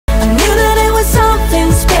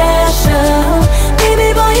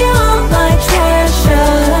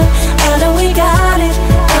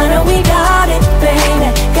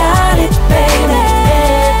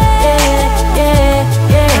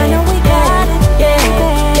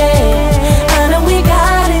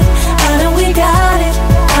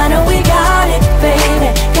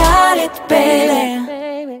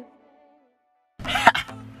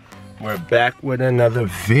back with another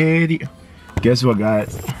video. Guess what,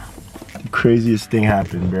 guys? The craziest thing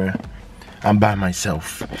happened, bruh. I'm by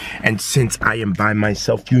myself. And since I am by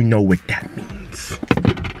myself, you know what that means.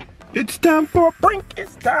 It's time for a prank.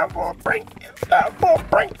 It's time for a prank. It's time for a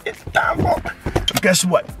prank. It's time for a prank. Guess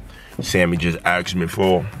what? Sammy just asked me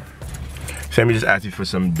for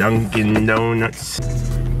some Dunkin' Donuts.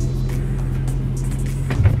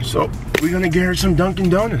 So we're gonna get her some Dunkin'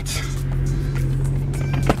 Donuts.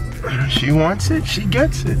 She wants it, she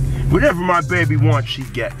gets it. Whatever my baby wants, she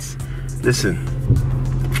gets. Listen,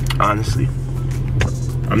 honestly,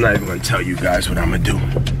 I'm not even gonna tell you guys what I'm gonna do.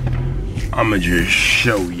 I'm gonna just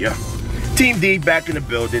show ya. Team D back in the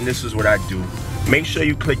building. This is what I do. Make sure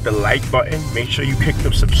you click the like button. Make sure you click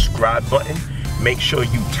the subscribe button. Make sure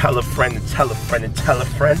you tell a friend and tell a friend and tell a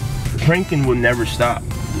friend. Pranking will never stop,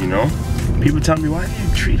 you know? People tell me, why do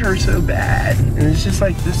you treat her so bad? And it's just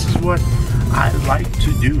like, this is what I like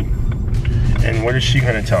to do. And what is she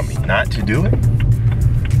gonna tell me? Not to do it?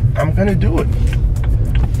 I'm gonna do it.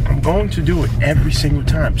 I'm going to do it every single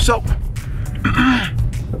time. So, I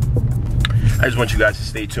just want you guys to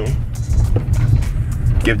stay tuned.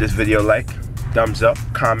 Give this video a like, thumbs up,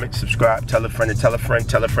 comment, subscribe, tell a friend and tell a friend,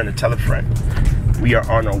 tell a friend and tell a friend. We are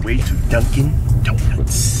on our way to Dunkin'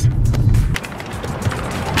 Donuts.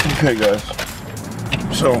 Okay, guys.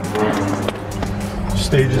 So,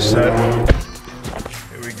 stage is set.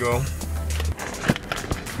 Here we go.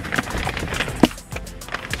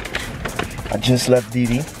 I just left Dee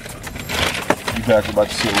Dee. You guys are about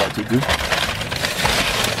to see what to do.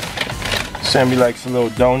 Sammy likes a little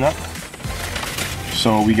donut.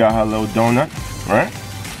 So we got her little donut, right?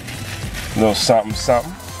 A little something,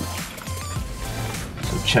 something.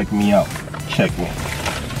 So check me out. Check me.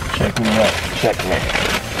 Check me out. Check me.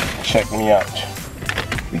 Check me out.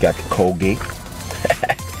 We got the Colgate.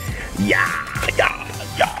 Yeah.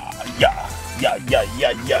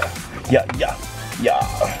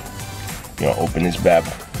 You know, open this bad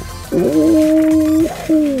boy. Ooh.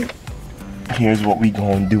 Here's what we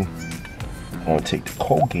gonna do. I'm gonna take the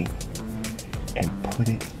Colgate and put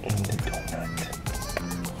it in the donut.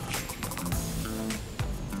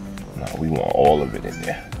 Now we want all of it in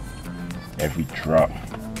there. Every drop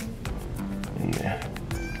in there.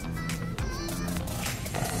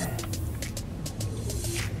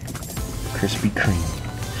 Krispy Kreme.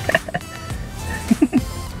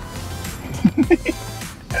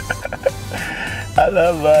 I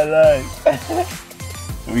love my life.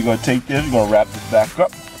 So we're gonna take this, we're gonna wrap this back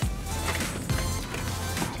up.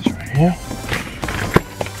 Put this right here.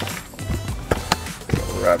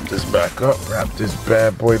 Wrap this back up, wrap this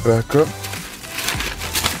bad boy back up.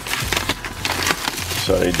 That's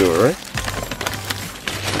how they do it, right?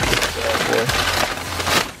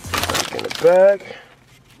 Back in the bag.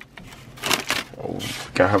 Oh,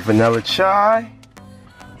 got her vanilla chai.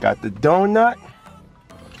 Got the donut.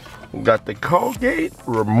 Got the Colgate.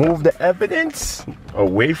 Remove the evidence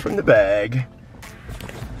away from the bag.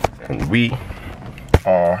 And we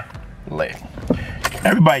are lit.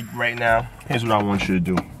 Everybody right now, here's what I want you to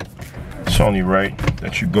do. It's only right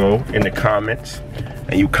that you go in the comments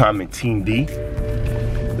and you comment Team D.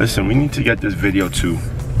 Listen, we need to get this video to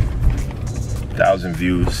 1,000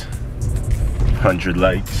 views, 100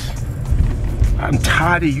 likes. I'm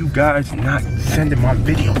tired of you guys not sending my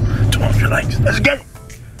video to 100 likes. Let's get it.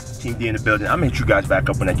 Team D in the building. I'm gonna hit you guys back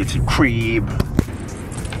up when I get to the crib.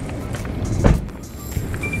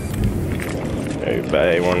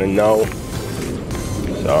 Everybody wanna know.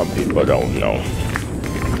 Some people don't know.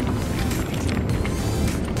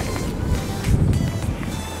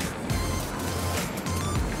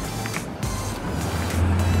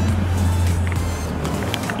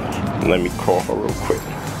 Let me call her real quick.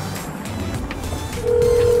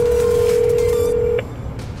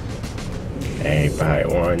 Everybody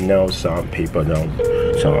wanna know, some people don't.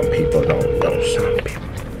 Some people don't know, some people.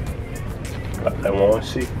 But I wanna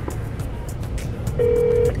see.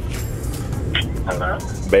 Hello?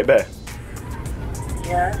 Baby.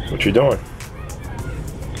 Yes? What you doing?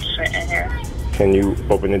 Sitting here. Can you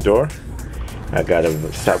open the door? I got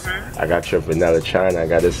I got your vanilla chai and I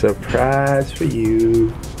got a surprise for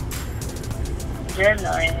you. You're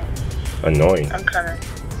annoying. Annoying? I'm coming.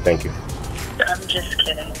 Thank you. I'm just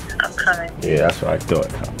kidding. I'm coming. Yeah, that's what I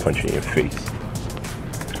thought. I'll punch you in your face.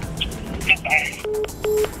 Okay.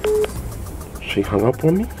 She hung up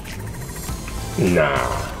on me?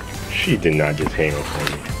 Nah. She did not just hang up on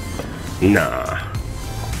me. Nah.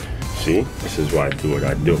 See? This is why I do what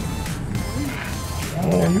I do.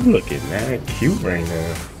 Oh, you looking mad cute right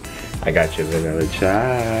now. I got your vanilla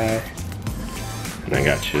chai. And I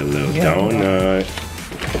got you a little donut.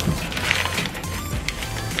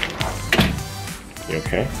 You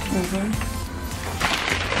okay? Mm-hmm.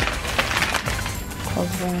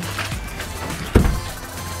 Okay.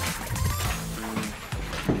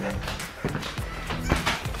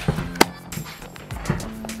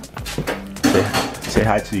 Say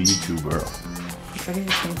hi to the YouTube world. What are you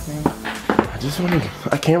thinking? I just want to.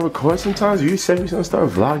 I can't record sometimes. You said we gonna start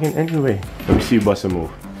vlogging anyway. Let me see you bust a move.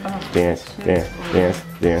 Dance, dance, dance,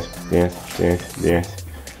 dance, dance, dance, dance,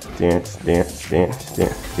 dance, dance, dance,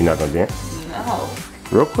 dance. You're not gonna dance? No.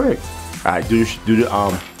 Real quick. Alright, do the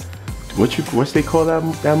what's they call that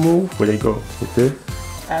move? Where they go with this?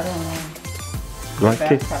 I don't know. My Back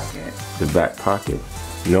kid, pocket. the back pocket.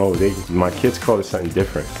 No, my kids call it something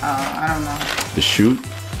different. I don't know. The shoot?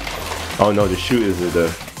 Oh no, the shoot is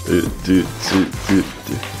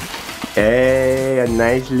hey, a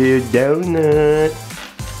nice little donut.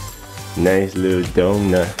 Nice little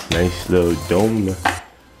donut. Nice little donut.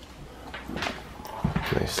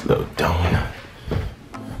 Nice little donut.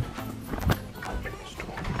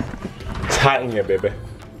 It's hot in here, baby. Is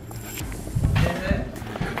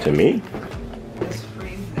it? To me? It's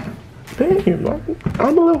freezing. Thank you,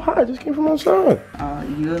 I'm a little hot. I just came from outside.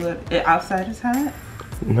 Outside is hot?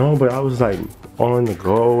 No, but I was like on the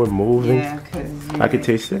go and moving. Yeah, because I could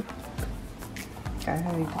taste it. I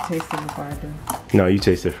have you can taste it before I do. No, you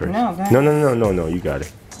taste it first. No, no, you got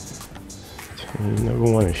it. You never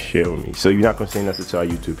want to share with me. So you're not going to say nothing to our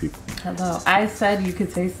YouTube people? Hello. I said you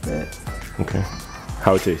could taste it. Okay.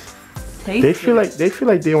 How it tastes? Taste They feel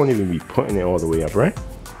like they don't even be putting it all the way up, right?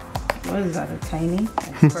 What is that, a tiny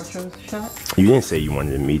espresso shot? You didn't say you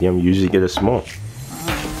wanted a medium. You usually get a small.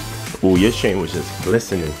 Oh, your chain was just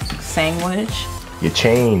glistening. Sandwich? Your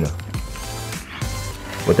chain.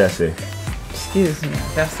 What that say? Excuse me.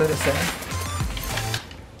 That's what it says.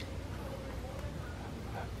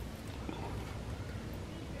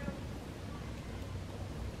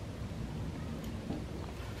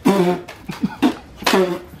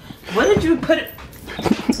 What did you put it?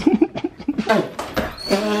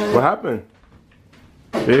 What happened?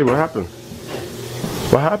 Hey, what happened?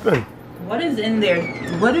 What happened? What is in there?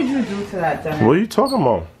 What did you do to that donut? What are you talking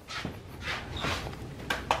about?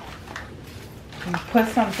 You put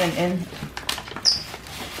something in.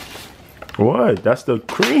 What? That's the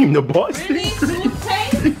cream, the boss. Really?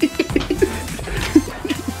 Toothpaste?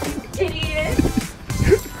 Idiot.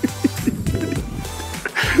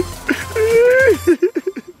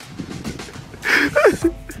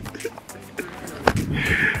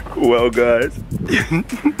 Well, guys.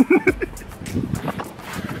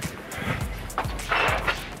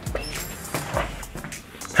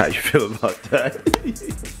 How you feel about that?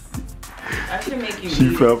 I should make you She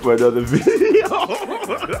eat. fell for another video.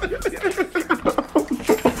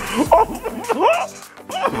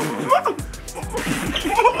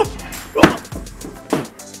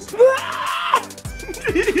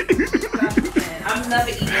 I'm never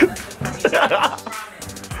eating that from you.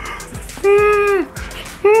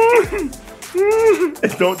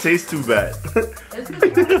 It don't taste too bad. It's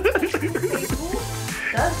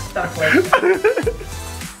that's stuck like that.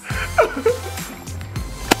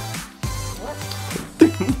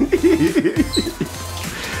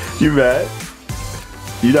 You mad?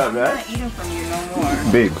 You not I'm mad? not eating from you no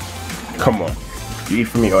more. Babe, come on. You eat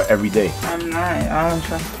from me every day. I'm not. I don't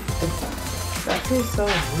trust. That feels so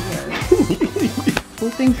weird. Who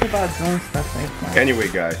thinks about doing stuff like that? Anyway,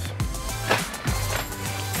 guys.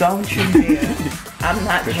 Don't you dare. I'm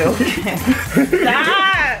not joking.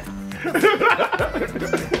 Stop!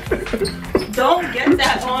 Don't get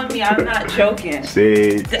that on me. I'm not joking.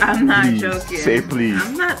 Say I'm not please. joking. Say please.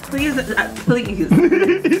 I'm not please.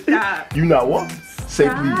 Please. Stop. You not what? Say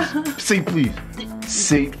Stop. please. Say please.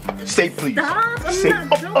 Say please. Stop. I'm Say not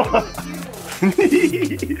joking with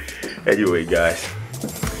you. Anyway, guys.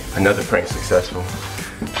 Another prank successful.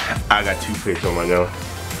 I got toothpaste on my nose.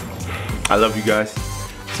 I love you guys.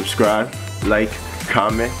 Subscribe, like,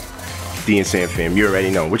 comment. D and Sam fam. You already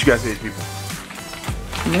know. What you guys say to people?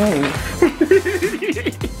 No.